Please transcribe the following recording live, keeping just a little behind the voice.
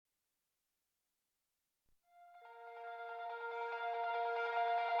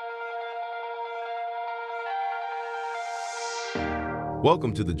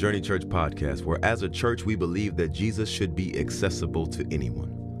Welcome to the Journey Church podcast, where as a church, we believe that Jesus should be accessible to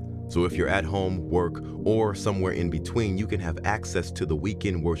anyone. So if you're at home, work, or somewhere in between, you can have access to the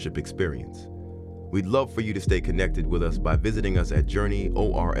weekend worship experience. We'd love for you to stay connected with us by visiting us at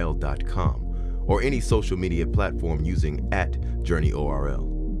journeyorl.com or any social media platform using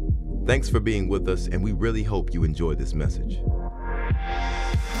 @JourneyORL. Thanks for being with us, and we really hope you enjoy this message.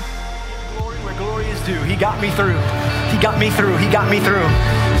 Glory where glory is due. He got me through. He got me through. He got me through.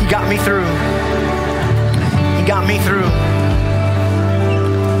 He got me through. He got me through.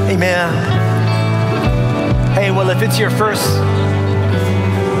 Amen. Hey, well, if it's your first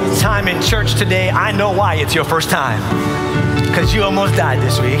time in church today, I know why it's your first time. Because you almost died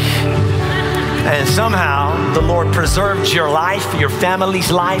this week. And somehow the Lord preserved your life, your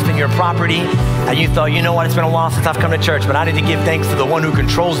family's life, and your property. And you thought, you know what, it's been a while since I've come to church, but I need to give thanks to the one who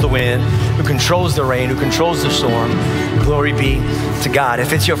controls the wind, who controls the rain, who controls the storm. Glory be to God.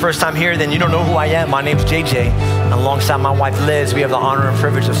 If it's your first time here, then you don't know who I am. My name's JJ. And alongside my wife, Liz, we have the honor and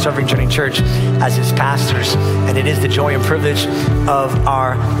privilege of serving Journey Church as its pastors. And it is the joy and privilege of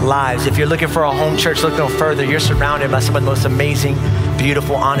our lives. If you're looking for a home church, look no further. You're surrounded by some of the most amazing,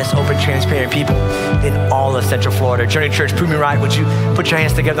 beautiful, honest, open, transparent people in all of Central Florida. Journey Church, prove me right. Would you put your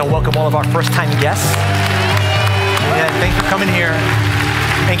hands together and welcome all of our first-time guests? And thanks for coming here.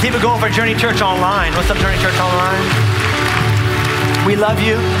 And keep it going for Journey Church Online. What's up, Journey Church Online? We love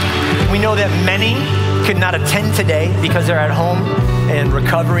you. We know that many could not attend today because they're at home and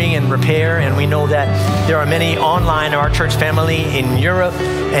recovering and repair. And we know that there are many online of our church family in Europe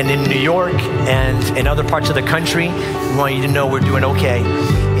and in New York and in other parts of the country. We want you to know we're doing okay.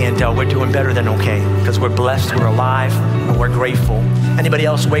 And we're doing better than okay because we're blessed, we're alive, and we're grateful. Anybody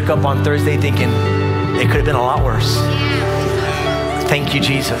else wake up on Thursday thinking it could have been a lot worse? Thank you,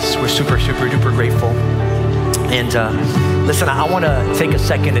 Jesus. We're super, super duper grateful. And listen, I want to take a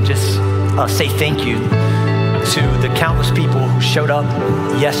second and just say thank you to the countless people who showed up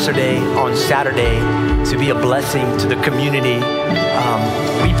yesterday on Saturday to be a blessing to the community.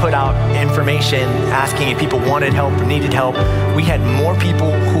 We put out information asking if people wanted help or needed help. We had more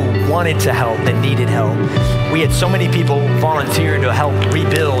people who wanted to help than needed help. We had so many people volunteer to help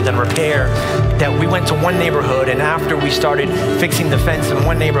rebuild and repair that we went to one neighborhood, and after we started fixing the fence in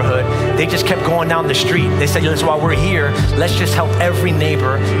one neighborhood, they just kept going down the street. They said, that's why we're here. Let's just help every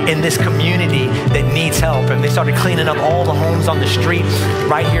neighbor in this community that needs help. And they started cleaning up all the homes on the street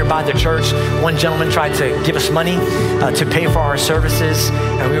right here by the church. One gentleman tried to give us money to pay for our services,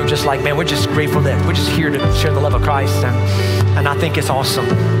 and we were just like, man, we're just grateful that we're just here to share the love of Christ, and I think it's awesome.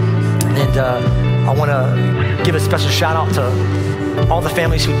 And I want to give a special shout out to all the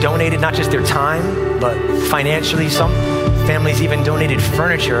families who donated, not just their time, but financially. Some families even donated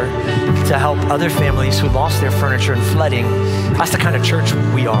furniture to help other families who lost their furniture in flooding. That's the kind of church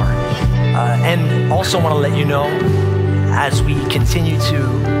we are. And also want to let you know, as we continue to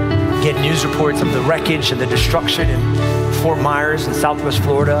get news reports of the wreckage and the destruction in Fort Myers in Southwest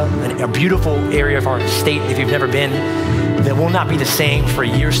Florida, a beautiful area of our state, if you've never been, that will not be the same for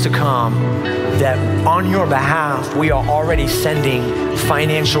years to come, that on your behalf, we are already sending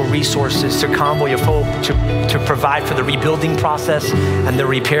financial resources to Convoy of Hope to provide for the rebuilding process and the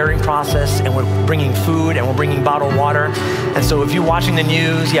repairing process, and we're bringing food and we're bringing bottled water. And so if you're watching the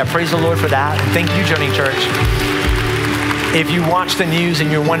news, praise the Lord for that. Thank you, Journey Church. If you watch the news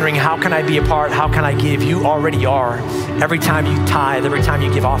and you're wondering, how can I be a part? How can I give? You already are. Every time you tithe, every time you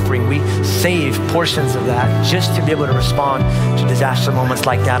give offering, we save portions of that just to be able to respond to disaster moments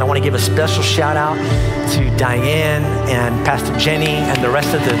like that. I want to give a special shout out to Diane and Pastor Jenny and the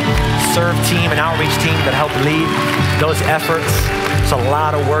rest of the serve team and outreach team that helped lead those efforts. It's a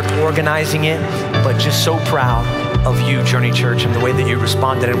lot of work organizing it, but just so proud of you, Journey Church, and the way that you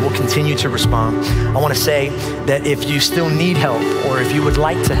responded and will continue to respond. I want to say that if you still need help or if you would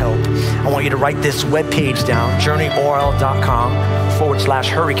like to help, I want you to write this webpage down,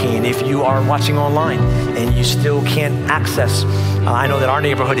 journeyORL.com/hurricane. If you are watching online and you still can't access, I know that our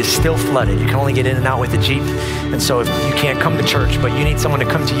neighborhood is still flooded. You can only get in and out with a Jeep. And so if you can't come to church, but you need someone to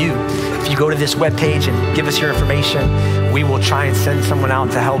come to you, if you go to this webpage and give us your information, we will try and send someone out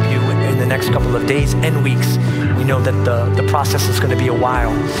to help you in the next couple of days and weeks. We know that the process is going to be a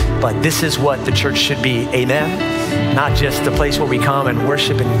while, but this is what the church should be, amen? Not just a place where we come and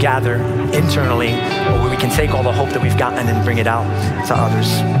worship and gather internally, but where we can take all the hope that we've gotten and bring it out to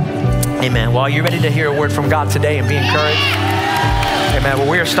others. Amen. Well, are you ready to hear a word from God today and be encouraged? Amen.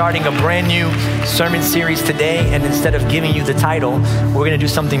 Well, we are starting a brand new sermon series today, and instead of giving you the title, we're going to do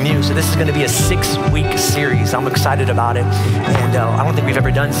something new. So this is going to be a 6-week series. I'm excited about it, and I don't think we've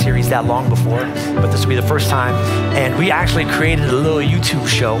ever done series that long before, but this will be the first time. And we actually created a little YouTube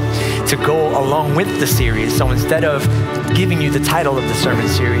show to go along with the series. So instead of giving you the title of the sermon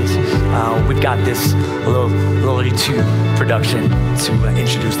series, we've got this little YouTube production to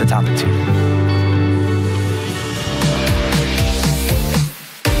introduce the topic to you.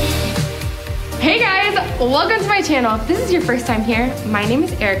 Hey guys, welcome to my channel. If this is your first time here, my name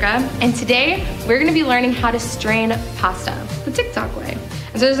is Erica, and today we're gonna be learning how to strain pasta the TikTok way.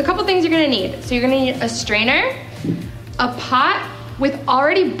 And so there's a couple things you're gonna need. So you're gonna need a strainer, a pot with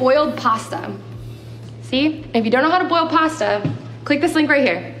already boiled pasta. See, if you don't know how to boil pasta, click this link right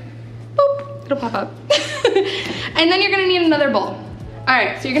here. Boop, it'll pop up. And then you're gonna need another bowl. All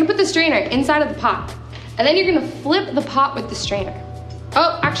right, so you're gonna put the strainer inside of the pot, and then you're gonna flip the pot with the strainer.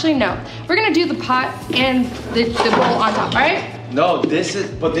 Oh, actually no. We're gonna do the pot and the bowl on top, all right? No, this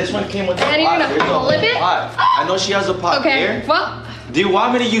one came with the pot. And you're gonna flip it? Pot. I know she has a pot Okay, there. well. Do you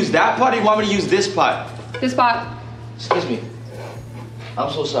want me to use that pot or do you want me to use this pot? This pot. Excuse me.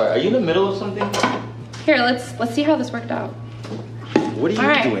 I'm so sorry. Are you in the middle of something? Here, let's see how this worked out. What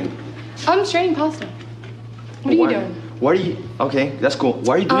are you doing? I'm straining pasta. What are you doing? What are you, okay, that's cool.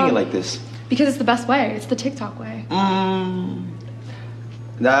 Why are you doing it like this? Because it's the best way. It's the TikTok way.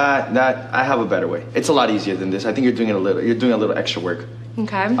 I have a better way. It's a lot easier than this. I think you're doing a little extra work.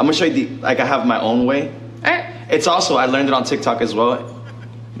 Okay. I'm gonna show you I have my own way. All right. It's also, I learned it on TikTok as well.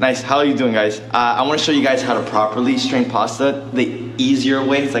 Nice, how are you doing, guys? I wanna show you guys how to properly strain pasta the easier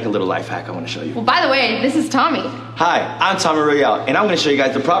way. It's like a little life hack I wanna show you. Well, by the way, this is Tommy. Hi, I'm Tommy Royale, and I'm gonna show you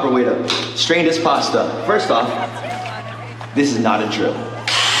guys the proper way to strain this pasta. First off, this is not a drill.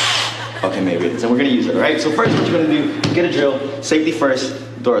 Okay, maybe it is, and we're gonna use it, all right? So first what you're gonna do, get a drill, safety first.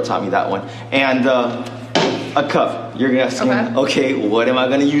 Dora taught me that one. And a cup. You're gonna ask me, okay, what am I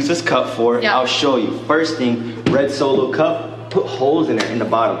gonna use this cup for? Yep. I'll show you. First thing, red Solo cup, put holes in it in the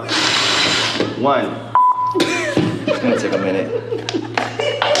bottom. One. It's gonna take a minute.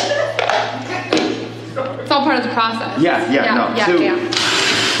 It's all part of the process. Yeah. Two.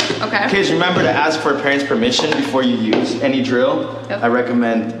 Okay. Kids, remember to ask for parents' permission before you use any drill. Yep. I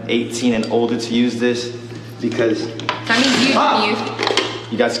recommend 18 and older to use this because That means you.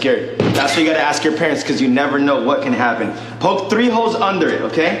 You got scared. That's why you gotta ask your parents because you never know what can happen. Poke 3 holes under it,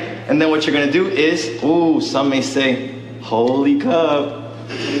 okay? And then what you're gonna do is, some may say, holy cup.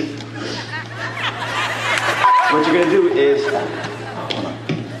 What you're gonna do is,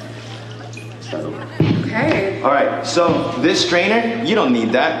 start over. Okay. All right, so this strainer, you don't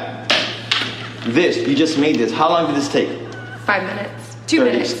need that. This, you just made this. How long did this take? 5 minutes. 2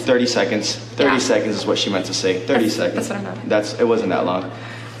 minutes. 30 seconds. 30 seconds is what she meant to say. 30 seconds. That's what I meant. It wasn't that long.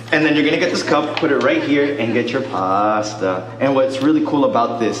 And then you're gonna get this cup, put it right here, and get your pasta. And what's really cool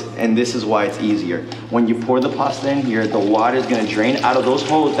about this, and this is why it's easier, when you pour the pasta in here, the water is gonna drain out of those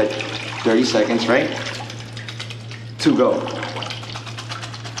holes, like 30 seconds, right? To go.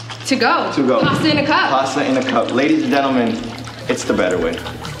 To go. To go. Pasta in a cup. Pasta in a cup. Ladies and gentlemen, it's the better way.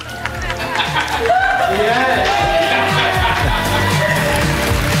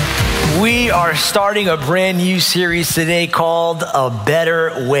 We are starting a brand new series today called A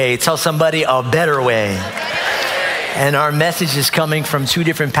Better Way. Tell somebody, a better way. And our message is coming from 2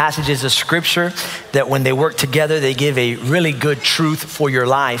 different passages of scripture that when they work together, they give a really good truth for your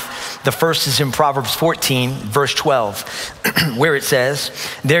life. The first is in Proverbs 14, verse 12, where it says,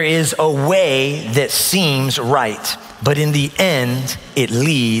 there is a way that seems right, but in the end, it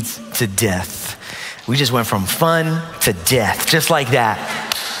leads to death. We just went from fun to death, just like that.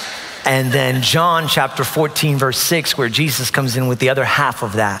 And then John chapter 14, verse 6, where Jesus comes in with the other half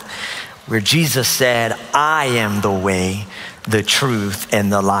of that, where Jesus said, I am the way, the truth,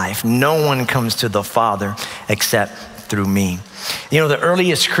 and the life. No one comes to the Father except through me. You know, the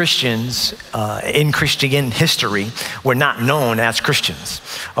earliest Christians in Christian history were not known as Christians.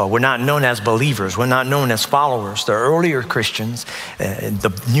 We're not known as believers. We're not known as followers. The earlier Christians in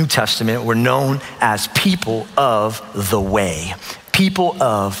the New Testament were known as people of the way. People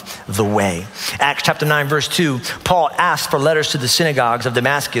of the way. Acts chapter 9, verse 2, Paul asked for letters to the synagogues of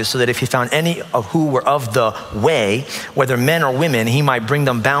Damascus so that if he found any of who were of the way, whether men or women, he might bring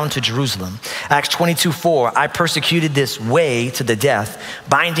them bound to Jerusalem. Acts 22:4, I persecuted this way to the death,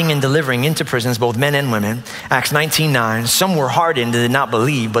 binding and delivering into prisons both men and women. Acts 19:9, some were hardened and did not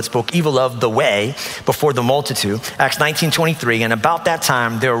believe, but spoke evil of the way before the multitude. Acts 19:23, and about that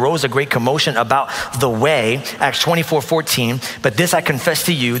time there arose a great commotion about the way. Acts 24:14, but This I confess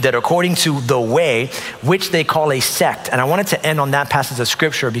to you, that according to the way, which they call a sect. And I wanted to end on that passage of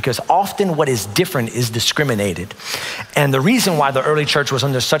scripture because often what is different is discriminated. And the reason why the early church was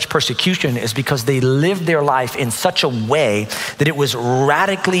under such persecution is because they lived their life in such a way that it was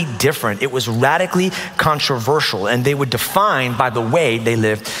radically different. It was radically controversial, and they were defined by the way they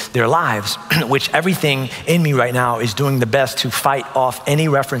lived their lives, which everything in me right now is doing the best to fight off any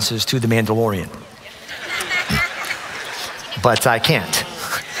references to the Mandalorian. But I can't.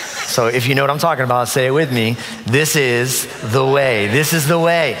 So if you know what I'm talking about, say it with me. This is the way. This is the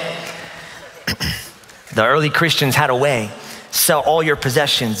way. The early Christians had a way. Sell all your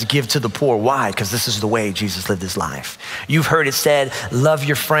possessions, give to the poor. Why? Because this is the way Jesus lived his life. You've heard it said, love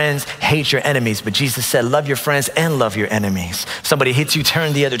your friends, hate your enemies. But Jesus said, love your friends and love your enemies. Somebody hits you,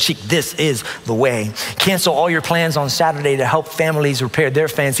 turn the other cheek. This is the way. Cancel all your plans on Saturday to help families repair their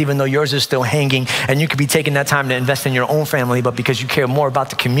fence, even though yours is still hanging. And you could be taking that time to invest in your own family, but because you care more about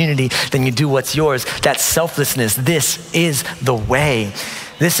the community than you do what's yours, that's selflessness. This is the way.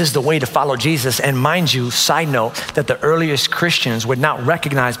 This is the way to follow Jesus. And mind you, side note, that the earliest Christians were not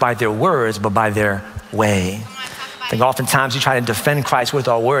recognized by their words, but by their way. I think oftentimes we try to defend Christ with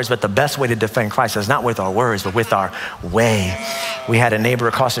our words, but the best way to defend Christ is not with our words, but with our way. We had a neighbor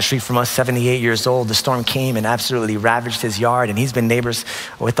across the street from us, 78 years old. The storm came and absolutely ravaged his yard, and he's been neighbors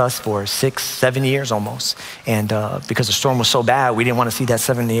with us for 6-7 years almost. And because the storm was so bad, we didn't want to see that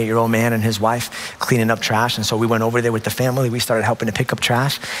 78-year-old man and his wife cleaning up trash, and so we went over there with the family. We started helping to pick up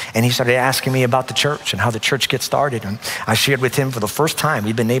trash, and he started asking me about the church and how the church gets started. And I shared with him for the first time,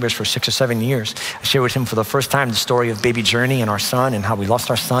 we've been neighbors for 6 or 7 years. I shared with him for the first time the story of baby Journey and our son and how we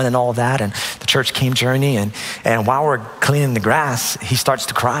lost our son and all that, and the church came Journey, and while we're cleaning the grass, he starts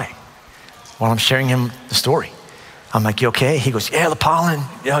to cry while I'm sharing him the story. I'm like, you okay? He goes, yeah, the pollen,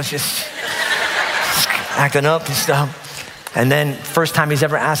 it's just acting up and stuff. And then first time he's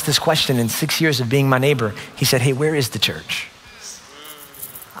ever asked this question in 6 years of being my neighbor, he said, hey, where is the church?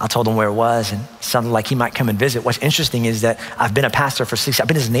 I told him where it was, and it sounded like he might come and visit. What's interesting is that I've been a pastor for 6 years. I've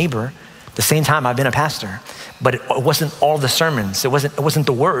been his neighbor the same time I've been a pastor, but it wasn't all the sermons. It wasn't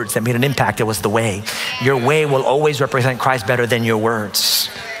the words that made an impact. It was the way. Your way will always represent Christ better than your words.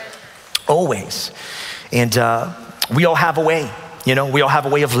 Always. And we all have a way. You know, we all have a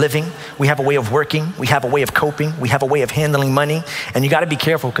way of living. We have a way of working. We have a way of coping. We have a way of handling money. And you got to be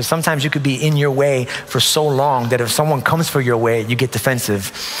careful, because sometimes you could be in your way for so long that if someone comes for your way, you get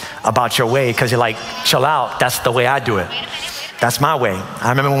defensive about your way because you're like, chill out. That's the way I do it. That's my way. I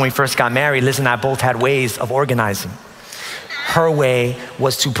remember when we first got married, Liz and I both had ways of organizing. Her way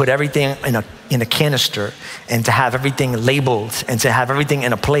was to put everything in a canister and to have everything labeled and to have everything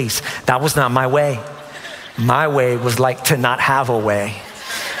in a place. That was not my way. My way was like to not have a way.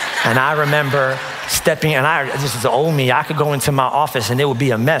 And I remember stepping, and this is the old me, I could go into my office and it would be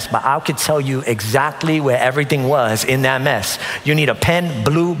a mess, but I could tell you exactly where everything was in that mess. You need a pen,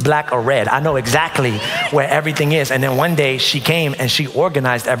 blue, black, or red. I know exactly where everything is. And then one day she came and she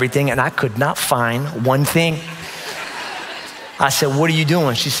organized everything, and I could not find one thing. I said, what are you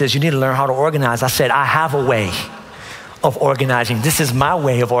doing? She says, you need to learn how to organize. I said, I have a way of organizing. This is my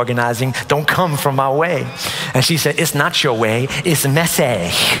way of organizing. Don't come from my way. And she said, it's not your way, it's messy.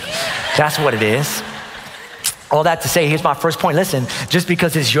 That's what it is. All that to say, here's my first point. Listen, just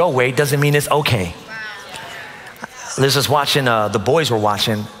because it's your way doesn't mean it's okay. Liz was watching, the boys were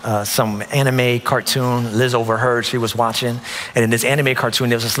watching some anime cartoon. Liz overheard, she was watching. And in this anime cartoon,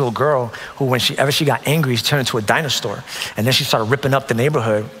 there was this little girl who, whenever she got angry, she turned into a dinosaur. And then she started ripping up the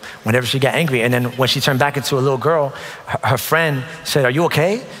neighborhood whenever she got angry. And then when she turned back into a little girl, her friend said, are you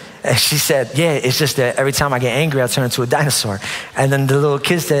okay? And she said, yeah, it's just that every time I get angry, I turn into a dinosaur. And then the little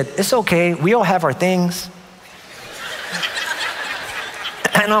kid said, it's okay, we all have our things.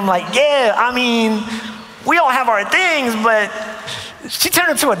 And I'm like, yeah, I mean, we all have our things, but she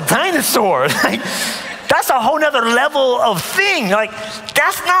turned into a dinosaur. Like, that's a whole nother level of thing. Like,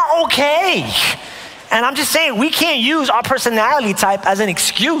 that's not okay. And I'm just saying, we can't use our personality type as an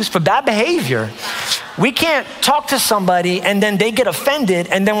excuse for bad behavior. We can't talk to somebody and then they get offended,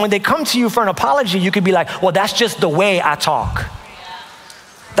 and then when they come to you for an apology, you could be like, well, that's just the way I talk.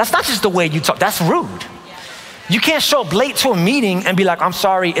 That's not just the way you talk, that's rude. You can't show up late to a meeting and be like, I'm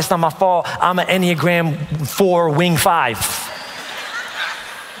sorry, it's not my fault, I'm an Enneagram 4, wing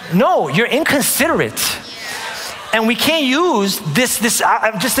 5. No, you're inconsiderate. And we can't use this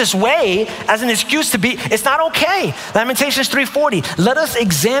way as an excuse to be, it's not okay. Lamentations 3:40, let us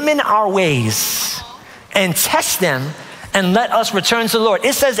examine our ways and test them and let us return to the Lord.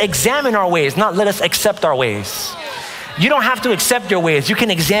 It says examine our ways, not let us accept our ways. You don't have to accept your ways. You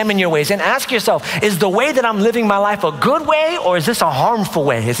can examine your ways and ask yourself, is the way that I'm living my life a good way, or is this a harmful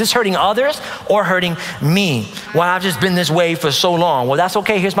way? Is this hurting others or hurting me? Well, I've just been this way for so long. Well, that's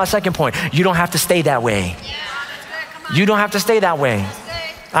okay. Here's my second point. You don't have to stay that way. You don't have to stay that way.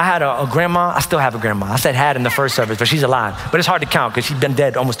 I had a grandma. I still have a grandma. I said had in the first service, but she's alive. But it's hard to count because she's been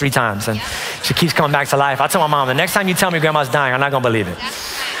dead almost 3 times, and she keeps coming back to life. I tell my mom, the next time you tell me grandma's dying, I'm not going to believe it.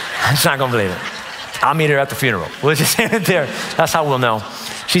 I'm just not going to believe it. I'll meet her at the funeral. We'll just end it there. That's how we'll know.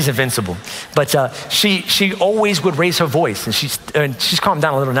 She's invincible. But she always would raise her voice, and she's calmed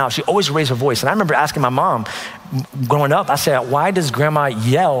down a little now. She always raised her voice. And I remember asking my mom, growing up, I said, why does grandma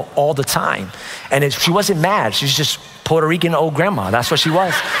yell all the time? And she wasn't mad. She's just Puerto Rican old grandma. That's what she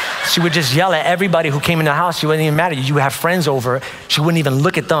was. She would just yell at everybody who came in the house. She wouldn't even matter. You would have friends over. She wouldn't even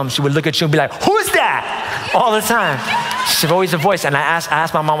look at them. She would look at you and be like, who's that? All the time. She's always a voice. And I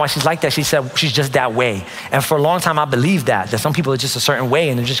asked my mom why she's like that. She said, she's just that way. And for a long time, I believed that some people are just a certain way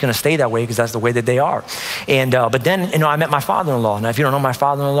and they're just going to stay that way because that's the way that they are. And but then, I met my father-in-law. Now, if you don't know my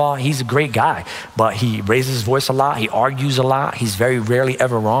father-in-law, he's a great guy, but he raises his voice a lot. He argues a lot. He's very rarely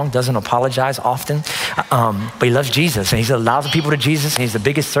ever wrong, doesn't apologize often, but he loves Jesus, and he allows people to Jesus, and he's the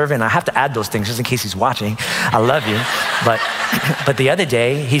biggest servant. And I have to add those things just in case he's watching. I love you. But the other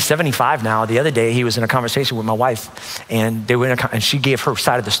day, he's 75 now. The other day, he was in a conversation with my wife, and they were and she gave her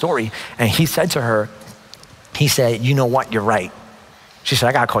side of the story, and he said to her, he said, you know what, you're right. She said,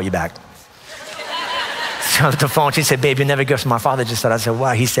 I gotta call you back. So on the phone, she said, babe, you never guessed what my father just said. I said,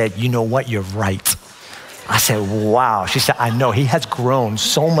 wow. He said, you know what, you're right. I said, wow. She said, I know, he has grown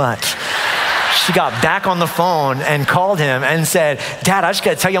so much. She got back on the phone and called him and said, Dad, I just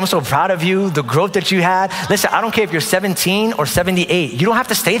gotta tell you, I'm so proud of you, the growth that you had. Listen, I don't care if you're 17 or 78. You don't have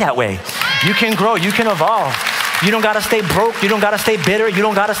to stay that way. You can grow, you can evolve. You don't gotta stay broke. You don't gotta stay bitter. You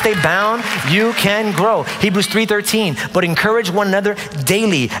don't gotta stay bound. You can grow. Hebrews 3:13, but encourage one another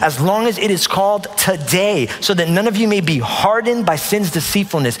daily as long as it is called today, so that none of you may be hardened by sin's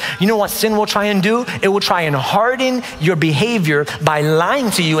deceitfulness. You know what sin will try and do? It will try and harden your behavior by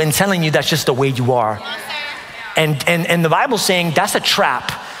lying to you and telling you that's just the way you are. And the Bible's saying that's a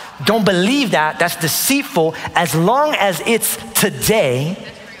trap. Don't believe that. That's deceitful. As long as it's today,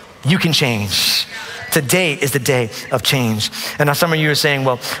 you can change. Today is the day of change. And now some of you are saying,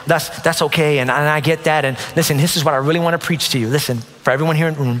 well, that's okay, and I get that. And listen, this is what I really want to preach to you. Listen, for everyone here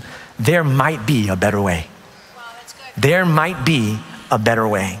in the room, there might be a better way. Wow, that's good. There might be a better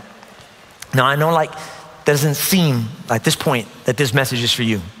way. Now, I know doesn't seem at this point that this message is for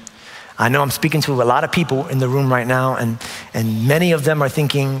you. I know I'm speaking to a lot of people in the room right now, and many of them are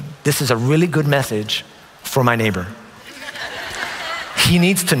thinking, this is a really good message for my neighbor. He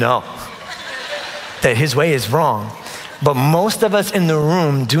needs to know that his way is wrong. But most of us in the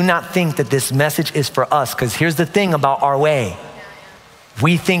room do not think that this message is for us, because here's the thing about our way.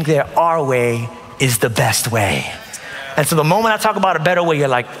 We think that our way is the best way. And so the moment I talk about a better way, you're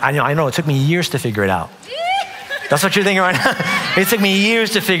like, I know, it took me years to figure it out. That's what you're thinking right now. It took me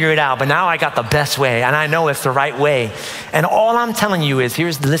years to figure it out, but now I got the best way, and I know it's the right way. And all I'm telling you is,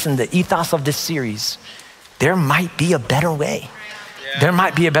 listen, the ethos of this series, there might be a better way. There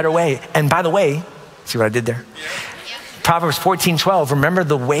might be a better way. And by the way, see what I did there? Yeah. Proverbs 14:12, remember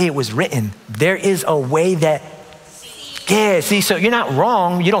the way it was written. There is a way that, so you're not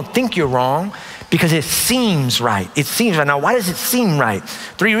wrong. You don't think you're wrong because it seems right. It seems right. Now, why does it seem right?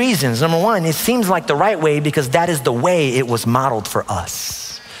 3 reasons. Number 1, it seems like the right way because that is the way it was modeled for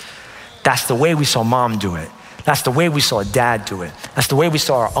us. That's the way we saw mom do it. That's the way we saw dad do it. That's the way we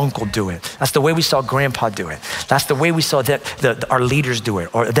saw our uncle do it. That's the way we saw grandpa do it. That's the way we saw our leaders do it,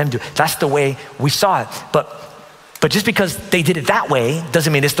 or them do it. That's the way we saw it. But just because they did it that way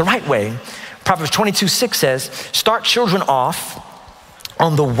doesn't mean it's the right way. Proverbs 22:6 says, start children off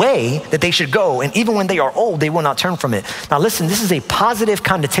on the way that they should go, and even when they are old, they will not turn from it. Now listen, this is a positive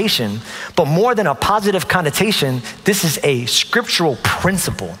connotation, but more than a positive connotation, this is a scriptural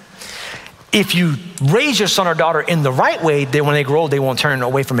principle. If you raise your son or daughter in the right way, then when they grow old, they won't turn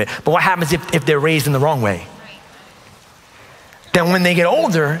away from it. But what happens if they're raised in the wrong way? Then when they get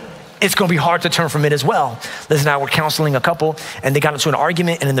older, it's gonna be hard to turn from it as well. Liz and I were counseling a couple, and they got into an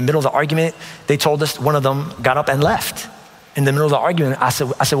argument, and in the middle of the argument, they told us one of them got up and left. In the middle of the argument, I said,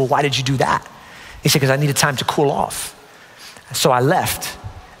 well, why did you do that? He said, because I needed time to cool off. So I left.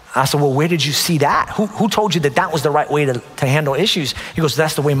 I said, well, where did you see that? Who told you that was the right way to handle issues? He goes,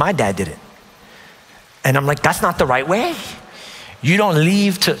 that's the way my dad did it. And I'm like, that's not the right way. You don't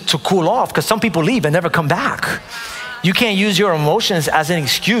leave to cool off, because some people leave and never come back. You can't use your emotions as an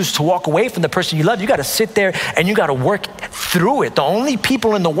excuse to walk away from the person you love. You got to sit there and you got to work through it. The only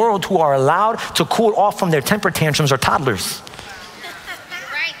people in the world who are allowed to cool off from their temper tantrums are toddlers.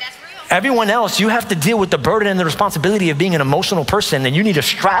 Right, that's real. Everyone else, you have to deal with the burden and the responsibility of being an emotional person, and you need to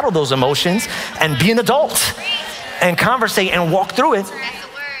straddle those emotions and be an adult and conversate and walk through it.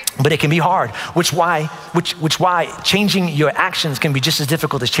 But it can be hard, which why changing your actions can be just as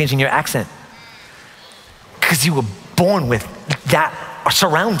difficult as changing your accent. Because you were born with that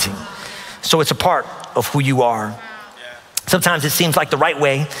surrounding. So it's a part of who you are. Sometimes it seems like the right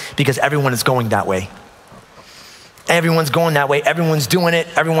way because everyone is going that way. Everyone's going that way. Everyone's doing it.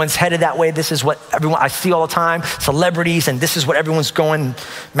 Everyone's headed that way. This is what everyone I see all the time, celebrities, and this is what everyone's going.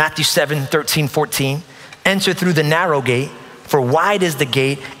 Matthew 7:13-14. Enter through the narrow gate, for wide is the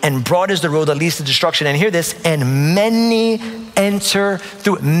gate and broad is the road that leads to destruction. And hear this, and many enter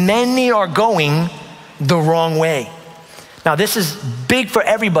through it. Many are going the wrong way. Now this is big for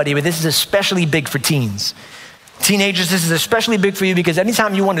everybody, but this is especially big for teens. Teenagers, this is especially big for you because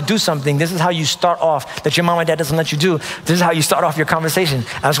anytime you want to do something, this is how you start off that your mom and dad doesn't let you do. This is how you start off your conversation.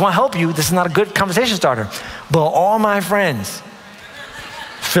 I just want to help you. This is not a good conversation starter. But all my friends,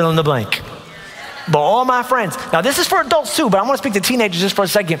 fill in the blank. But all my friends. Now this is for adults too, but I want to speak to teenagers just for a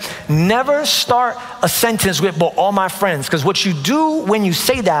second. Never start a sentence with, but all my friends, because what you do when you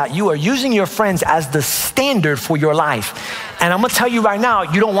say that, you are using your friends as the standard for your life. And I'm going to tell you right now,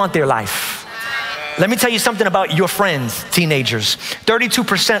 you don't want their life. Let me tell you something about your friends, teenagers.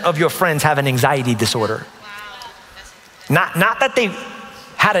 32% of your friends have an anxiety disorder. Not that they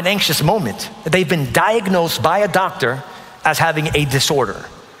had an anxious moment. They've been diagnosed by a doctor as having a disorder.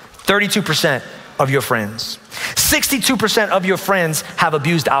 32% of your friends. 62% of your friends have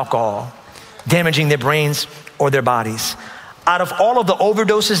abused alcohol, damaging their brains or their bodies. Out of all of the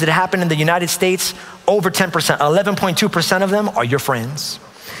overdoses that happen in the United States, over 10%, 11.2% of them are your friends.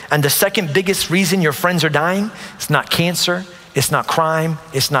 And the second biggest reason your friends are dying, it's not cancer, it's not crime,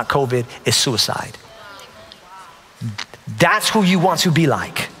 it's not COVID, it's suicide. That's who you want to be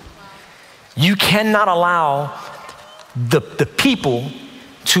like. You cannot allow the people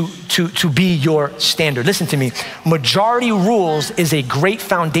to be your standard. Listen to me, majority rules is a great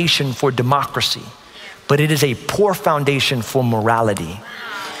foundation for democracy, but it is a poor foundation for morality.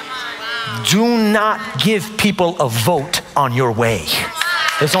 Do not give people a vote on your way.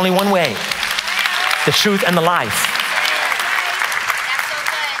 There's only one way, the truth and the life.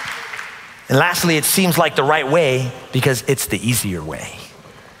 And lastly, it seems like the right way because it's the easier way.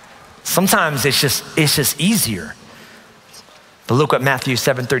 Sometimes it's just easier. But look what Matthew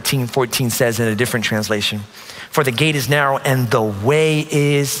 7:13-14 says in a different translation. For the gate is narrow and the way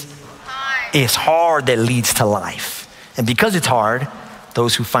is hard that leads to life. And because it's hard,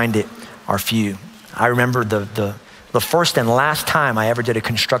 those who find it are few. I remember the first and last time I ever did a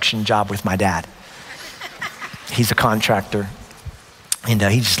construction job with my dad. He's a contractor, and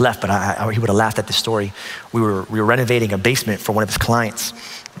he just left, but he would have laughed at this story. We were renovating a basement for one of his clients,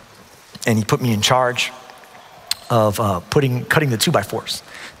 and he put me in charge of cutting the 2x4s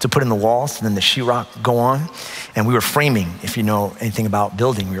to put in the walls, and then the sheetrock go on, and we were framing. If you know anything about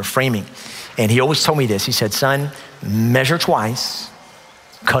building, we were framing. And he always told me this. He said, son, measure twice,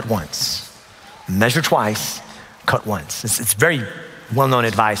 cut once. Measure twice, cut once. It's very well-known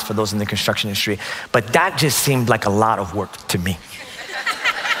advice for those in the construction industry, but that just seemed like a lot of work to me.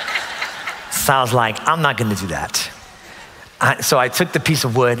 So I was like, I'm not gonna do that. So I took the piece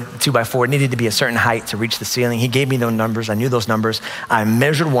of wood, 2x4, it needed to be a certain height to reach the ceiling. He gave me those numbers, I knew those numbers. I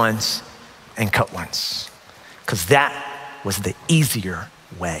measured once and cut once, because that was the easier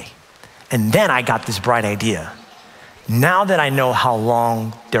way. And then I got this bright idea. Now that I know how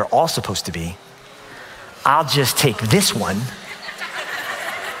long they're all supposed to be, I'll just take this one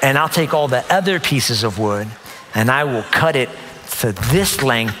and I'll take all the other pieces of wood and I will cut it to this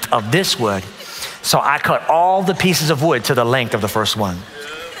length of this wood. So I cut all the pieces of wood to the length of the first one.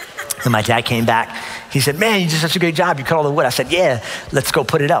 And my dad came back. He said, man, you did such a great job. You cut all the wood. I said, yeah, let's go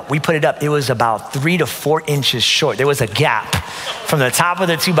put it up. We put it up. It was about 3 to 4 inches short. There was a gap from the top of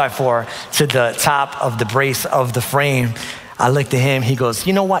the 2x4 to the top of the brace of the frame. I looked at him. He goes,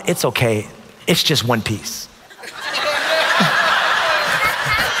 you know what? It's okay. It's just one piece.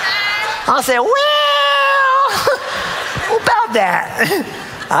 I said, well, about that.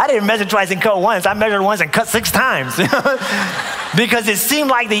 I didn't measure twice and cut once. I measured once and cut 6 times. Because it seemed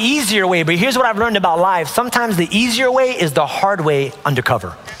like the easier way. But here's what I've learned about life. Sometimes the easier way is the hard way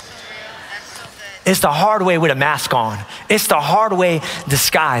undercover. It's the hard way with a mask on. It's the hard way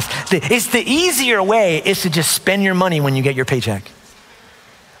disguised. It's the easier way is to just spend your money when you get your paycheck.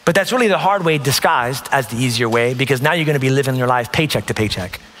 But that's really the hard way disguised as the easier way, because now you're gonna be living your life paycheck to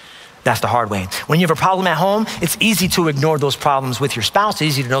paycheck. That's the hard way. When you have a problem at home, it's easy to ignore those problems with your spouse. It's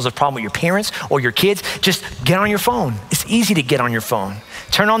easy to know those problems with your parents or your kids. Just get on your phone. It's easy to get on your phone.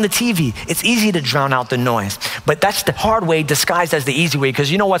 Turn on the TV. It's easy to drown out the noise. But that's the hard way disguised as the easy way,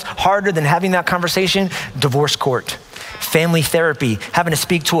 because you know what's harder than having that conversation? Divorce court, family therapy, having to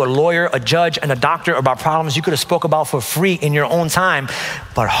speak to a lawyer, a judge, and a doctor about problems you could have spoke about for free in your own time.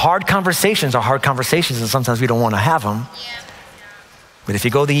 But hard conversations are hard conversations, and sometimes we don't want to have them. Yeah. But if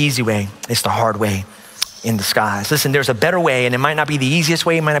you go the easy way, it's the hard way in disguise. Listen, there's a better way, and it might not be the easiest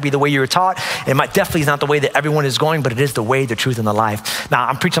way. It might not be the way you were taught. It might definitely is not the way that everyone is going, but it is the way, the truth, and the life. Now,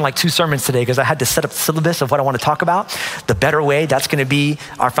 I'm preaching like 2 sermons today because I had to set up the syllabus of what I want to talk about. The better way, that's going to be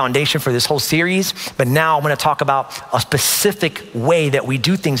our foundation for this whole series. But now I'm going to talk about a specific way that we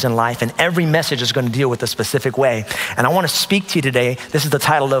do things in life, and every message is going to deal with a specific way. And I want to speak to you today. This is the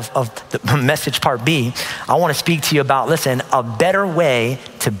title of the message part B. I want to speak to you about, listen, a better way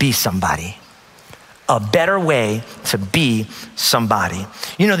to be somebody. A better way to be somebody.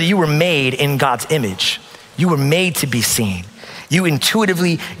 You know that you were made in God's image. You were made to be seen. You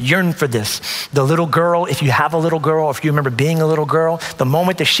intuitively yearn for this. The little girl, if you have a little girl, if you remember being a little girl, the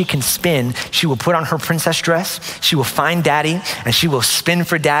moment that she can spin, she will put on her princess dress, she will find daddy, and she will spin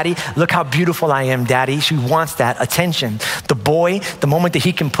for daddy. Look how beautiful I am, daddy. She wants that attention. The boy, the moment that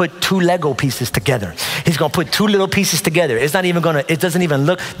he can put 2 Lego pieces together, he's gonna put 2 little pieces together. It doesn't even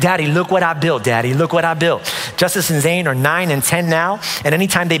look, daddy, look what I built, daddy, look what I built. Justice and Zane are 9 and 10 now, and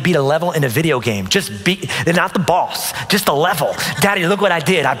anytime they beat a level in a video game, they're not the boss, just the level. Daddy, look what I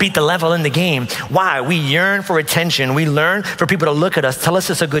did. I beat the level in the game. Why? We yearn for attention. We learn for people to look at us, tell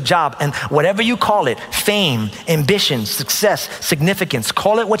us it's a good job. And whatever you call it, fame, ambition, success, significance,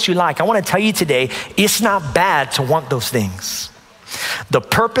 call it what you like. I want to tell you today, it's not bad to want those things. The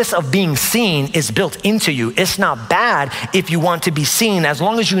purpose of being seen is built into you. It's not bad if you want to be seen, as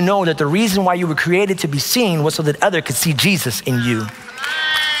long as you know that the reason why you were created to be seen was so that others could see Jesus in you.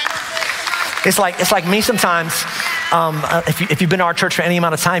 It's like me sometimes. If you've been to our church for any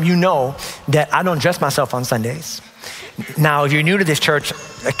amount of time, you know that I don't dress myself on Sundays. Now, if you're new to this church,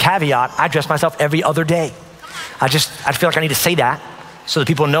 a caveat, I dress myself every other day. I feel like I need to say that so that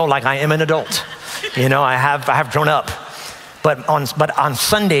people know like I am an adult. You know, I have grown up. But on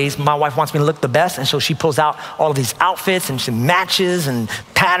Sundays, my wife wants me to look the best, and so she pulls out all of these outfits and she matches and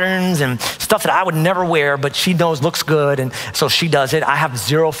patterns and stuff that I would never wear, but she knows looks good, and so she does it. I have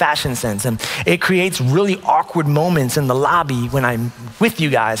zero fashion sense, and it creates really awkward moments in the lobby when I'm with you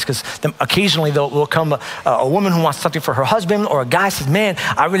guys, because occasionally will come a woman who wants something for her husband, or a guy says, man,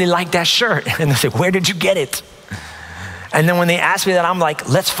 I really like that shirt. And they say, where did you get it? And then when they ask me that, I'm like,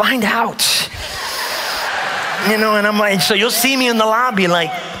 let's find out. You know, and I'm like, so you'll see me in the lobby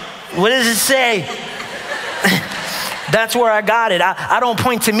like, what does it say? That's where I got it. I don't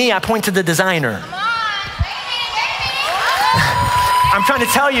point to me, I point to the designer. I'm trying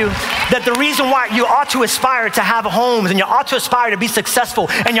to tell you that the reason why you ought to aspire to have homes, and you ought to aspire to be successful,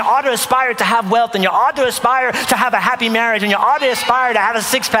 and you ought to aspire to have wealth, and you ought to aspire to have a happy marriage, and you ought to aspire to have a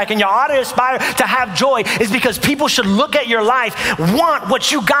 6-pack, and you ought to aspire to have joy, is because people should look at your life, want what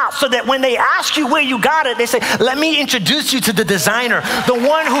you got, so that when they ask you where you got it, they say, let me introduce you to the designer, the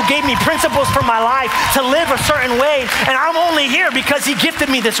one who gave me principles for my life to live a certain way, and I'm only here because he gifted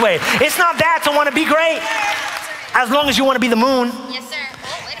me this way. It's not bad to want to be great, as long as you want to be the moon. Yes, sir.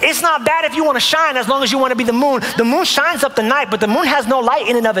 It's not bad if you want to shine, as long as you want to be the moon. The moon shines up the night, but the moon has no light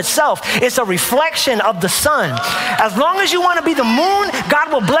in and of itself. It's a reflection of the sun. As long as you want to be the moon,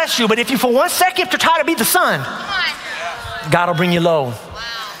 God will bless you. But if you for 1 second to try to be the sun, God will bring you low.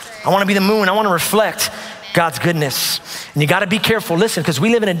 I want to be the moon. I want to reflect God's goodness. And you got to be careful. Listen, because we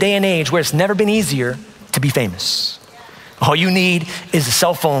live in a day and age where it's never been easier to be famous. All you need is a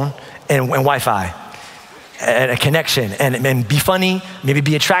cell phone and Wi-Fi. And a connection, and be funny, maybe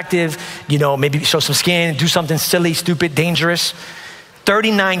be attractive, you know, maybe show some skin, do something silly, stupid, dangerous.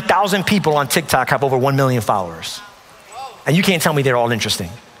 39,000 people on TikTok have over 1 million followers. And you can't tell me they're all interesting.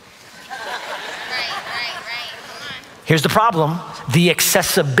 Right. Here's the problem. The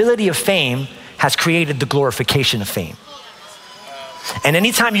accessibility of fame has created the glorification of fame. And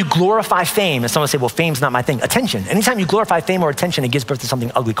anytime you glorify fame, and someone say, well, fame's not my thing, attention. Anytime you glorify fame or attention, it gives birth to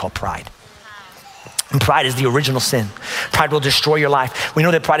something ugly called pride. And pride is the original sin. Pride will destroy your life. We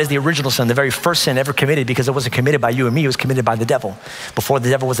know that pride is the original sin, the very first sin ever committed, because it wasn't committed by you and me, it was committed by the devil. Before the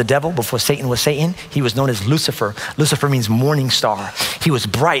devil was the devil, before Satan was Satan, he was known as Lucifer. Lucifer means morning star. He was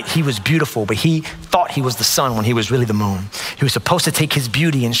bright, he was beautiful, but he thought he was the sun when he was really the moon. He was supposed to take his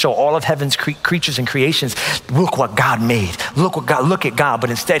beauty and show all of heaven's creatures and creations, look what God made. Look at God.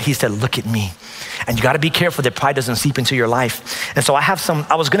 But instead he said, look at me. And you gotta be careful that pride doesn't seep into your life. And so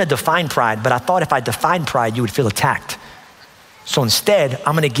I was gonna define pride, but I thought if I defined pride, you would feel attacked. So instead,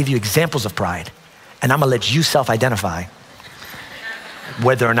 I'm gonna give you examples of pride, and I'm gonna let you self-identify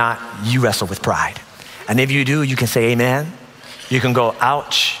whether or not you wrestle with pride. And if you do, you can say amen. You can go,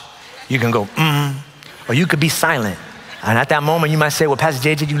 ouch. You can go, or you could be silent. And at that moment, you might say, well, Pastor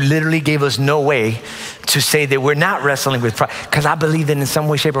JJ, you literally gave us no way to say that we're not wrestling with pride, because I believe that in some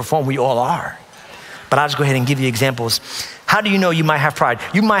way, shape, or form, we all are. But I'll just go ahead and give you examples. How do you know you might have pride?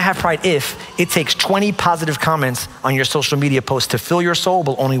 You might have pride if it takes 20 positive comments on your social media post to fill your soul,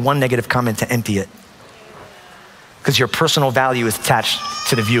 but only one negative comment to empty it. Because your personal value is attached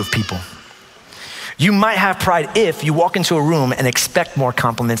to the view of people. You might have pride if you walk into a room and expect more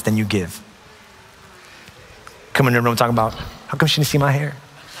compliments than you give. Come in the room talking about, how come she didn't see my hair?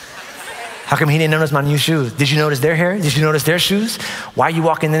 How come he didn't notice my new shoes? Did you notice their hair? Did you notice their shoes? Why are you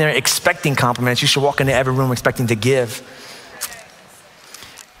walking in there expecting compliments? You should walk into every room expecting to give.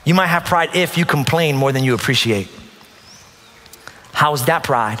 You might have pride if you complain more than you appreciate. How is that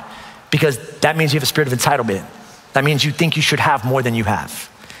pride? Because that means you have a spirit of entitlement. That means you think you should have more than you have.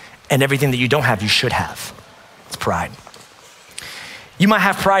 And everything that you don't have, you should have. It's pride. You might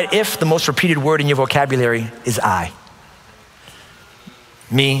have pride if the most repeated word in your vocabulary is I.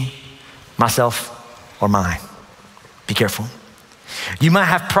 Me, myself, or mine. Be careful. You might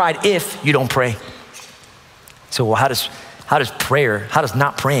have pride if you don't pray. So, well, how does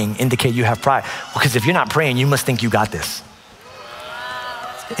not praying indicate you have pride? Because if you're not praying, you must think you got this.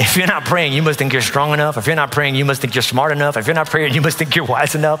 If you're not praying, you must think you're strong enough. If you're not praying, you must think you're smart enough. If you're not praying, you must think you're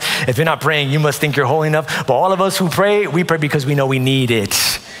wise enough. If you're not praying, you must think you're holy enough. But all of us who pray, we pray because we know we need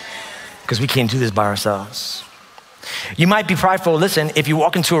it. Because we can't do this by ourselves. You might be prideful, listen, if you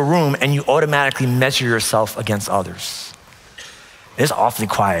walk into a room and you automatically measure yourself against others. It's awfully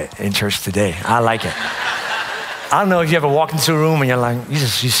quiet in church today. I like it. I don't know if you ever walk into a room and you're like, you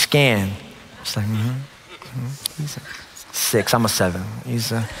scan. It's like, he's a 6, I'm a 7.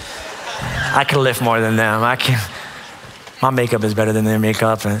 I can lift more than them. My makeup is better than their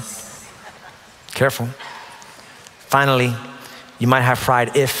makeup. And careful. Finally, you might have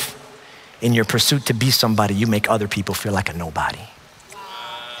pride if in your pursuit to be somebody, you make other people feel like a nobody.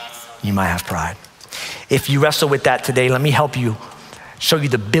 You might have pride. If you wrestle with that today, let me help you, show you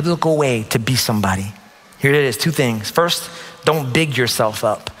the biblical way to be somebody. Here it is, 2 things. First, don't big yourself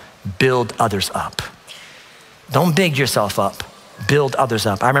up, build others up. Don't big yourself up, build others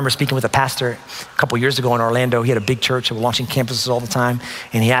up. I remember speaking with a pastor a couple years ago in Orlando. He had a big church, we were launching campuses all the time.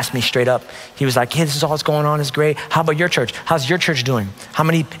 And he asked me straight up, he was like, hey, this is all that's going on, it's great. How about your church? How's your church doing? How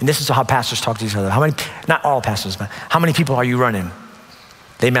many, and this is how pastors talk to each other. How many, not all pastors, but how many people are you running?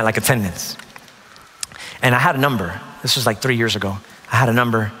 They meant like attendance. And I had a number. This was like 3 years ago. I had a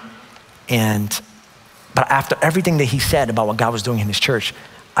number, but after everything that he said about what God was doing in his church,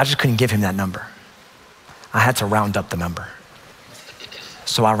 I just couldn't give him that number. I had to round up the number.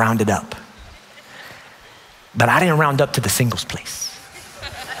 So I rounded up. But I didn't round up to the singles place.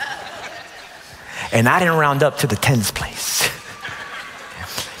 And I didn't round up to the tens place.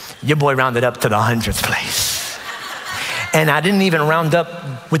 Your boy rounded up to the hundreds place. And I didn't even round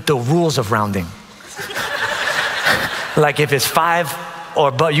up with the rules of rounding. Like if it's 5 or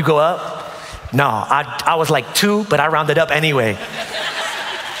above, you go up. No, I was like 2, but I rounded up anyway.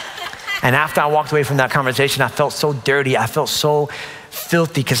 And after I walked away from that conversation, I felt so dirty. I felt so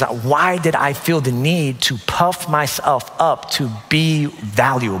filthy because why did I feel the need to puff myself up to be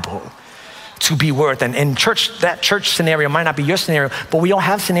valuable, to be worth? And in church, that church scenario might not be your scenario, but we all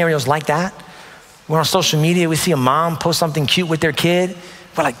have scenarios like that. We're on social media, we see a mom post something cute with their kid.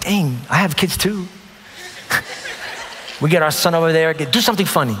 We're like, dang, I have kids too. We get our son over there, do something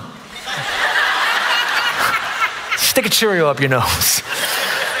funny. Stick a Cheerio up your nose.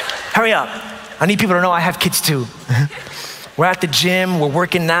 Hurry up. I need people to know I have kids too. We're at the gym, we're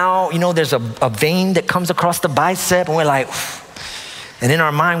working out. You know, there's a vein that comes across the bicep and we're like, and in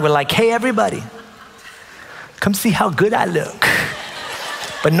our mind, we're like, hey, everybody, come see how good I look.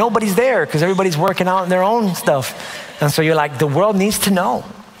 But nobody's there because everybody's working out in their own stuff. And so you're like, the world needs to know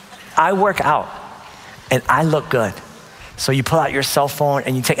I work out and I look good. So you pull out your cell phone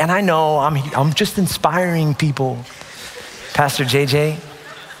and you take, and I know I'm just inspiring people. Pastor JJ,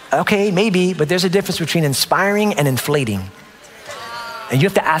 Okay, maybe, but there's a difference between inspiring and inflating. And you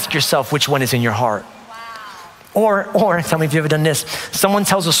have to ask yourself which one is in your heart. Or tell me if you've ever done this. Someone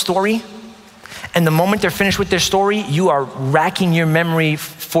tells a story, and the moment they're finished with their story, you are racking your memory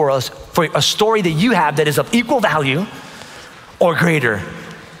for a story that you have that is of equal value or greater.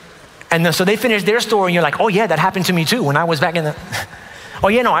 And then, so they finish their story, and you're like, oh yeah, that happened to me too when I was back in the, oh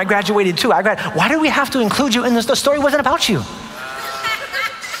yeah, no, I graduated too. Why do we have to include you in this? The story wasn't about you.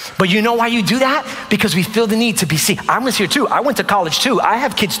 But you know why you do that? Because we feel the need to be seen. I was here too. I went to college too. I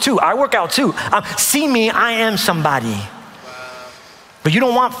have kids too. I work out too. See me, I am somebody. But you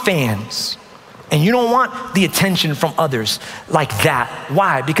don't want fans. And you don't want the attention from others like that.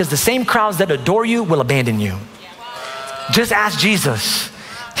 Why? Because the same crowds that adore you will abandon you. Just ask Jesus.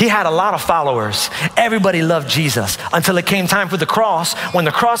 He had a lot of followers. Everybody loved Jesus until it came time for the cross. When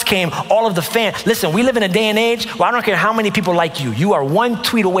the cross came, all of the fans, listen, we live in a day and age where I don't care how many people like you. You are one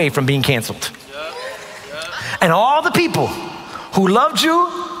tweet away from being canceled. And all the people who loved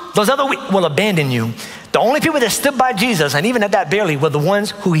you, those other will abandon you. The only people that stood by Jesus, and even at that barely, were the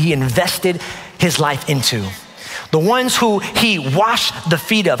ones who he invested his life into. The ones who he washed the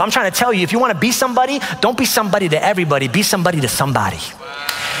feet of. I'm trying to tell you, if you want to be somebody, don't be somebody to everybody, be somebody to somebody.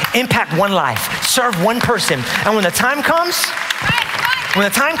 Impact one life, serve one person. And when the time comes,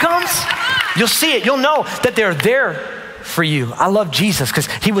 you'll see it. You'll know that they're there for you. I love Jesus because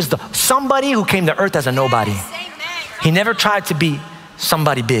he was the somebody who came to earth as a nobody. He never tried to be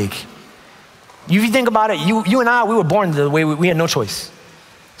somebody big. If you think about it, you and I, we were born the way we had no choice.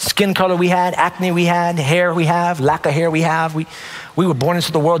 Skin color we had, acne we had, hair we have, lack of hair we have. We were born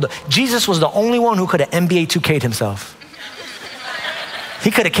into the world. Jesus was the only one who could have NBA 2K'd himself. He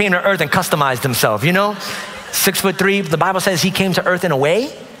could have came to earth and customized himself, you know? 6'3", the Bible says he came to earth in a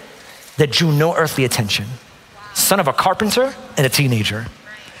way that drew no earthly attention. Son of a carpenter and a teenager.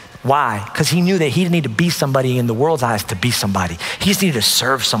 Why? Because he knew that he didn't need to be somebody in the world's eyes to be somebody. He just needed to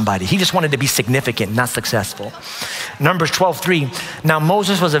serve somebody. He just wanted to be significant, not successful. Numbers 12:3. Now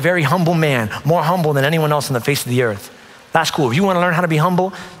Moses was a very humble man, more humble than anyone else on the face of the earth. That's cool. If you want to learn how to be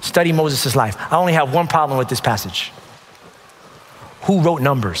humble, study Moses' life. I only have one problem with this passage. Who wrote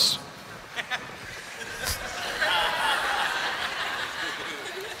Numbers?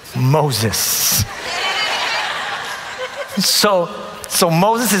 Moses. So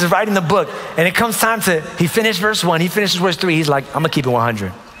Moses is writing the book, and it comes time he finished verse 1, he finishes verse 3, he's like, I'm gonna keep it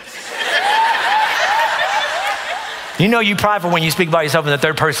 100. You know you prideful when you speak about yourself in the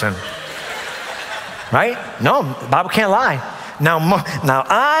third person, right? No, the Bible can't lie. Now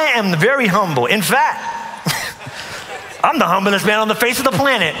I am very humble. In fact, I'm the humblest man on the face of the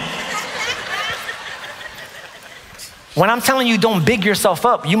planet. When I'm telling you don't big yourself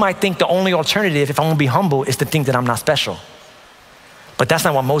up, you might think the only alternative, if I'm gonna be humble, is to think that I'm not special. But that's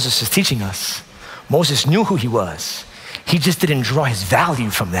not what Moses is teaching us. Moses knew who he was. He just didn't draw his value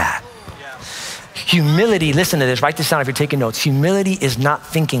from that. Humility, listen to this, write this down if you're taking notes. Humility is not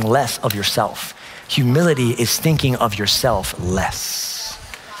thinking less of yourself. Humility is thinking of yourself less.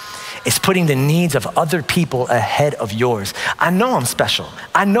 It's putting the needs of other people ahead of yours. I know I'm special.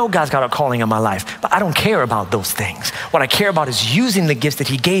 I know God's got a calling in my life, but I don't care about those things. What I care about is using the gifts that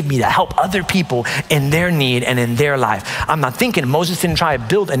he gave me to help other people in their need and in their life. I'm not thinking Moses didn't try to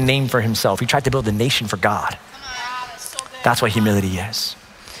build a name for himself. He tried to build a nation for God. That's what humility is.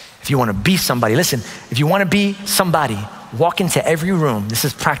 If you want to be somebody, listen, if you want to be somebody, walk into every room. This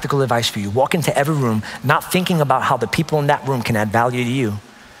is practical advice for you. Walk into every room, not thinking about how the people in that room can add value to you,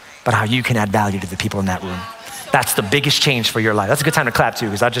 but how you can add value to the people in that room. That's the biggest change for your life. That's a good time to clap too,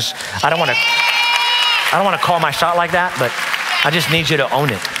 because I don't want to call my shot like that, but I just need you to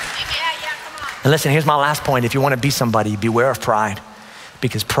own it. And listen, here's my last point. If you want to be somebody, beware of pride,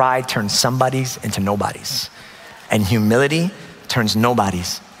 because pride turns somebodies into nobodies, and humility turns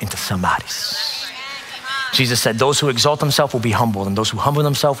nobodies into somebodies. Jesus said, those who exalt themselves will be humbled, and those who humble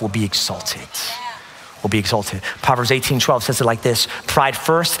themselves will be exalted. Proverbs 18:12 says it like this: pride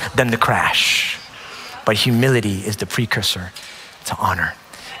first, then the crash. But humility is the precursor to honor.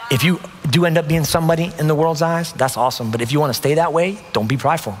 If you do end up being somebody in the world's eyes, that's awesome. But if you want to stay that way, don't be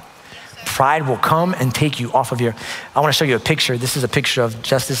prideful. Pride will come and take you off of I want to show you a picture. This is a picture of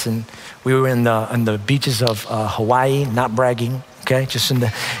Justice, and we were in the beaches of Hawaii, not bragging, okay? Just in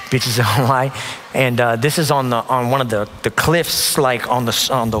the beaches of Hawaii. And this is on one of the cliffs, like on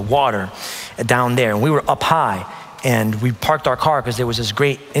the water down there. And we were up high, and we parked our car because there was this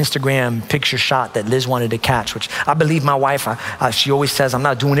great Instagram picture shot that Liz wanted to catch, which I believe my wife. She always says, I'm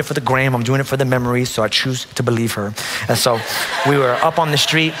not doing it for the gram, I'm doing it for the memories, so I choose to believe her. And so we were up on the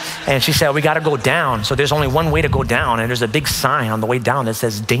street, and she said, we got to go down. So there's only one way to go down, and there's a big sign on the way down that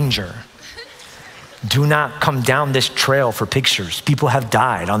says, danger. Do not come down this trail for pictures. People have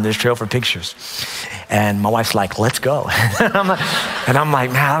died on this trail for pictures. And my wife's like, let's go. and I'm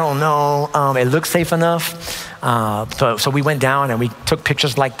like, man, I don't know. It looks safe enough. So we went down and we took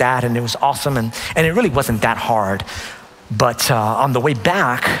pictures like that, and it was awesome. And it really wasn't that hard. But on the way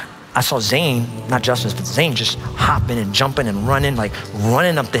back, I saw Zane, not Justice, but Zane just hopping and jumping and running, like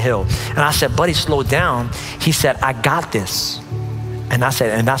running up the hill. And I said, buddy, slow down. He said, I got this. And I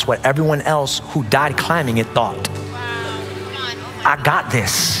said, and that's what everyone else who died climbing it thought. I got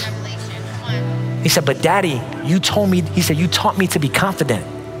this. He said, but Daddy, you taught me to be confident.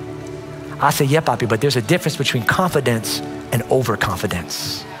 I said, yeah, Papi, but there's a difference between confidence and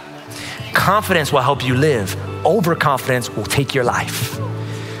overconfidence. Confidence will help you live. Overconfidence will take your life.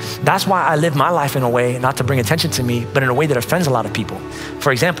 That's why I live my life in a way, not to bring attention to me, but in a way that offends a lot of people.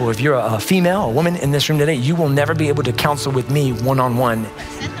 For example, if you're a female, a woman in this room today, you will never be able to counsel with me one-on-one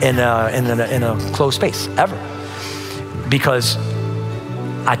in a closed space, ever. Because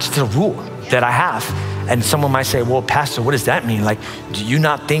it's a rule that I have. And someone might say, well, Pastor, what does that mean? Like, do you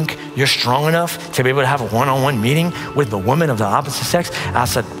not think you're strong enough to be able to have a one-on-one meeting with a woman of the opposite sex? I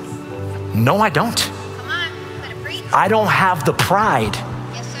said, no, I don't. I don't have the pride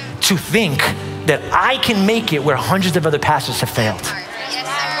to think that I can make it where hundreds of other pastors have failed.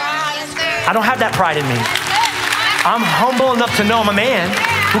 I don't have that pride in me. I'm humble enough to know I'm a man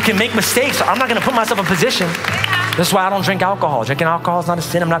who can make mistakes, so I'm not gonna put myself in position. That's why I don't drink alcohol. Drinking alcohol is not a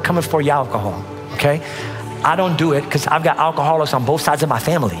sin. I'm not coming for your alcohol, okay? I don't do it because I've got alcoholics on both sides of my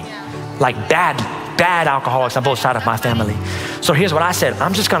family, like bad alcoholics on both sides of my family. So here's what I said.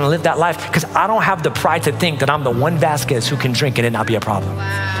 I'm just gonna live that life because I don't have the pride to think that I'm the one Vasquez who can drink and it not be a problem.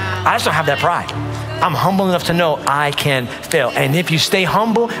 I just don't have that pride. I'm humble enough to know I can fail. And if you stay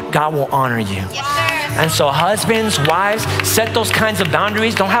humble, God will honor you. And so husbands, wives, set those kinds of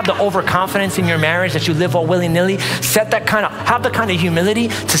boundaries. Don't have the overconfidence in your marriage that you live all willy-nilly. Have the kind of humility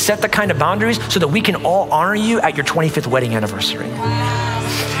to set the kind of boundaries so that we can all honor you at your 25th wedding anniversary.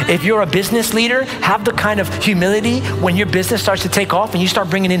 If you're a business leader, have the kind of humility when your business starts to take off and you start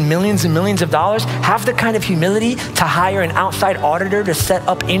bringing in millions and millions of dollars. Have the kind of humility to hire an outside auditor to set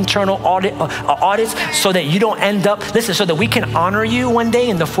up internal audits so that you don't end up, so that we can honor you one day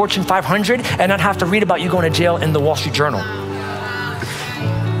in the Fortune 500 and not have to read about you going to jail in the Wall Street Journal.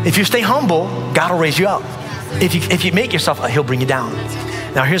 If you stay humble, God will raise you up. If you make yourself, he'll bring you down.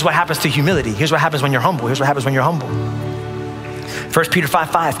 Now here's what happens to humility. Here's what happens when you're humble. 1 Peter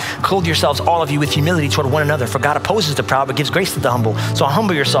 5:5, clothe yourselves, all of you, with humility toward one another, for God opposes the proud but gives grace to the humble. So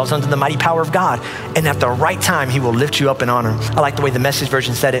humble yourselves under the mighty power of God, and at the right time, he will lift you up in honor. I like the way the Message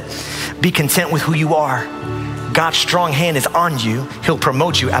version said it. Be content with who you are. God's strong hand is on you. He'll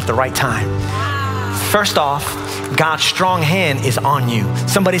promote you at the right time. First off, God's strong hand is on you.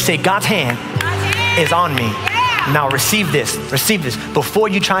 Somebody say, God's hand is on me. Now receive this. Before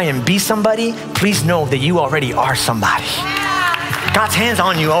you try and be somebody, please know that you already are somebody. God's hand's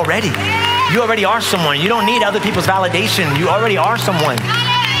on you already. You already are someone. You don't need other people's validation. You already are someone.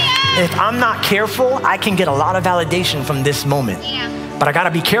 And if I'm not careful, I can get a lot of validation from this moment. But I gotta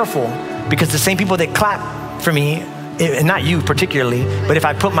be careful because the same people that clap for me, and not you particularly, but if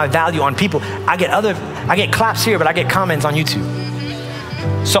I put my value on people, I get claps here, but I get comments on YouTube.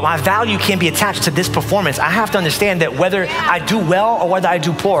 So my value can be attached to this performance. I have to understand that whether I do well or whether I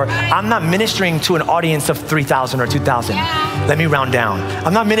do poor, I'm not ministering to an audience of 3,000 or 2,000. Let me round down.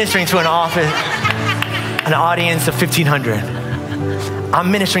 I'm not ministering to an audience of 1,500.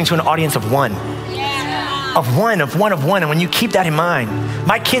 I'm ministering to an audience of one. Of one. And when you keep that in mind,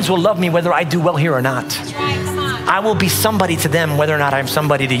 my kids will love me whether I do well here or not. I will be somebody to them whether or not I'm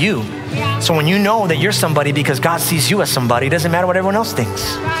somebody to you. So when you know that you're somebody because God sees you as somebody, it doesn't matter what everyone else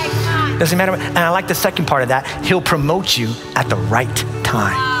thinks. Doesn't matter. And I like the second part of that. He'll promote you at the right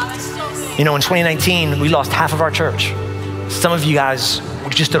time. You know, in 2019, we lost half of our church. Some of you guys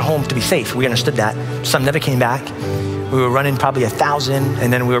just at home to be safe. We understood that. Some never came back. We were running probably 1,000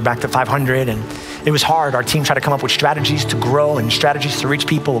 and then we were back to 500 and it was hard. Our team tried to come up with strategies to grow and strategies to reach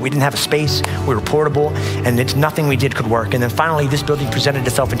people. We didn't have a space. We were portable and nothing we did could work. And then finally this building presented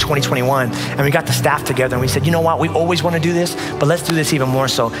itself in 2021 and we got the staff together and we said, you know what? We always want to do this, but let's do this even more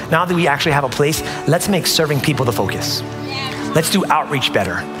so. Now that we actually have a place, let's make serving people the focus. Let's do outreach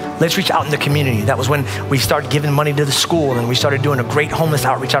better. Let's reach out in the community. That was when we started giving money to the school, and we started doing a great homeless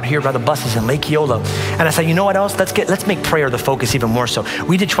outreach out here by the buses in Lake Eola. And I said, you know what else? Let's make prayer the focus even more so.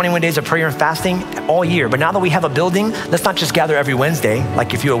 We did 21 days of prayer and fasting all year, but now that we have a building, let's not just gather every Wednesday.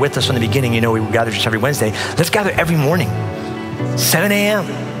 Like if you were with us from the beginning, you know we gather just every Wednesday. Let's gather every morning, 7 a.m.,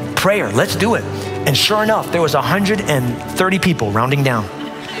 prayer. Let's do it. And sure enough, there was 130 people rounding down.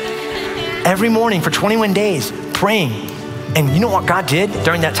 Every morning for 21 days, praying. And you know what God did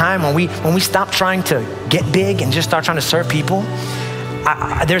during that time when we stopped trying to get big and just start trying to serve people?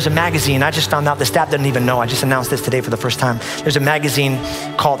 There's a magazine, I just found out, the staff didn't even know, I just announced this today for the first time. There's a magazine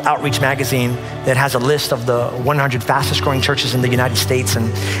called Outreach Magazine that has a list of the 100 fastest growing churches in the United States, and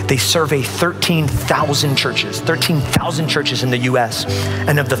they survey 13,000 churches in the US.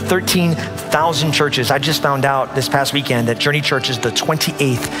 And of the 13,000 churches, I just found out this past weekend that Journey Church is the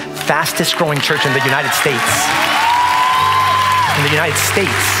 28th fastest growing church in the United States. In the United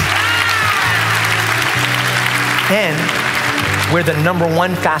States. And we're the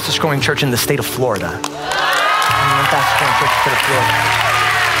 #1 fastest growing church in the state of Florida. #1 fastest growing church in the state of Florida.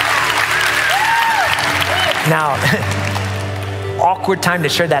 Now, awkward time to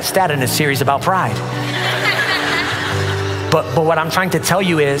share that stat in a series about pride. But what I'm trying to tell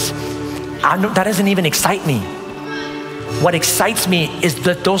you is, that doesn't even excite me. What excites me is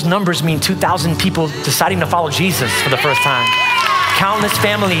that those numbers mean 2,000 people deciding to follow Jesus for the first time. Countless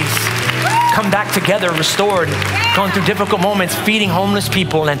families come back together, restored, going through difficult moments, feeding homeless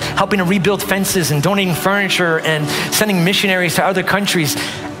people and helping to rebuild fences and donating furniture and sending missionaries to other countries.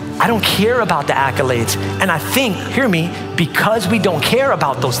 I don't care about the accolades. And I think, hear me, because we don't care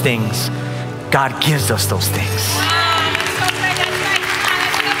about those things, God gives us those things.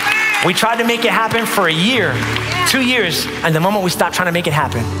 We tried to make it happen for a year, 2 years, and the moment we stopped trying to make it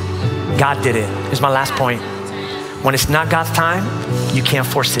happen, God did it. Here's my last point. When it's not God's time, you can't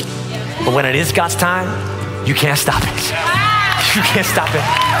force it. But when it is God's time, you can't stop it. You can't stop it.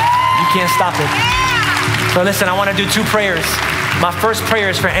 You can't stop it. So listen, I want to do 2 prayers. My first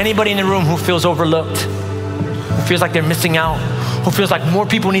prayer is for anybody in the room who feels overlooked, who feels like they're missing out, who feels like more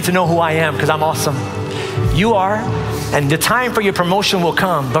people need to know who I am because I'm awesome. You are, and the time for your promotion will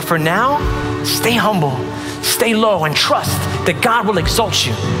come. But for now, stay humble, stay low, and trust that God will exalt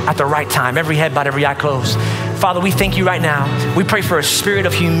you at the right time. Every head bowed, every eye closed. Father, we thank you right now. We pray for a spirit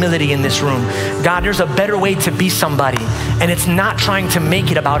of humility in this room. God, there's a better way to be somebody, and it's not trying to make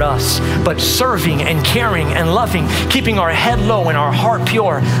it about us, but serving and caring and loving, keeping our head low and our heart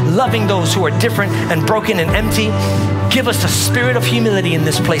pure, loving those who are different and broken and empty. Give us a spirit of humility in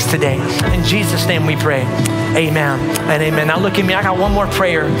this place today. In Jesus' name we pray. Amen and amen. Now look at me, I got one more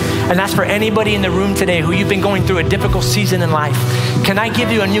prayer, and that's for anybody in the room today who you've been going through a difficult season in life. Can I give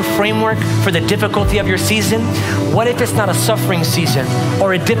you a new framework for the difficulty of your season? What if it's not a suffering season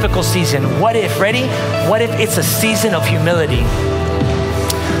or a difficult season? What if, ready? What if it's a season of humility?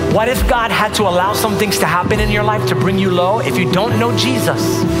 What if God had to allow some things to happen in your life to bring you low if you don't know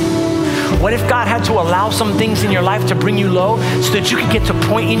Jesus? What if God had to allow some things in your life to bring you low so that you could get to a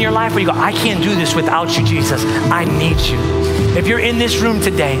point in your life where you go, I can't do this without you, Jesus. I need you. If you're in this room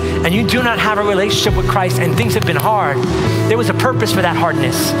today and you do not have a relationship with Christ and things have been hard, there was a purpose for that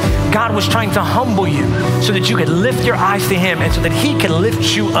hardness. God was trying to humble you so that you could lift your eyes to Him and so that He could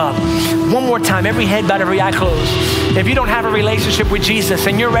lift you up. One more time, every head bowed, every eye closed. If you don't have a relationship with Jesus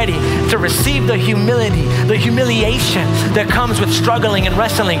and you're ready to receive the humility, the humiliation that comes with struggling and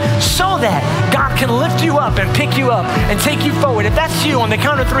wrestling so that God can lift you up and pick you up and take you forward. If that's you, on the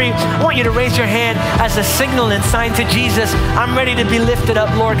count of 3, I want you to raise your hand as a signal and sign to Jesus. I'm ready to be lifted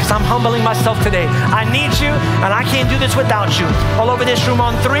up, Lord, because I'm humbling myself today. I need you, and I can't do this without you. All over this room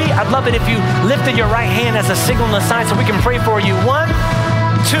on 3, I'd love it if you lifted your right hand as a signal and a sign so we can pray for you. 1,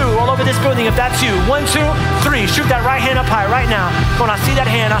 2, all over this building, if that's you. 1, 2, 3, shoot that right hand up high right now. When I see that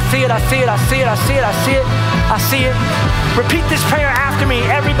hand, I see it, I see it, I see it, I see it, I see it, I see it. Repeat this prayer after me,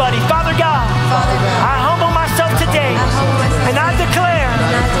 everybody. Father God, I humble myself today, and I declare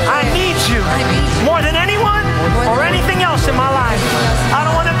I need you more than anyone or anything else in my life. I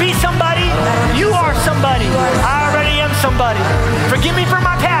don't want to be somebody. You are somebody. I already am somebody. Forgive me for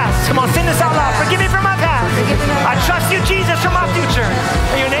my past. Come on, sing this out loud. Forgive me for my past. I trust you, Jesus, for my future.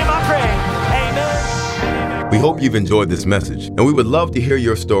 In your name I pray. Amen. We hope you've enjoyed this message, and we would love to hear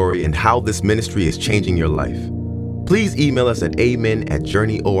your story and how this ministry is changing your life. Please email us at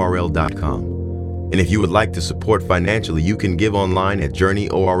amen@journeyorl.com. And if you would like to support financially, you can give online at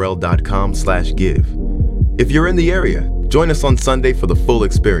journeyorl.com/give. If you're in the area, join us on Sunday for the full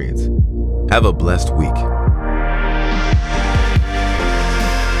experience. Have a blessed week.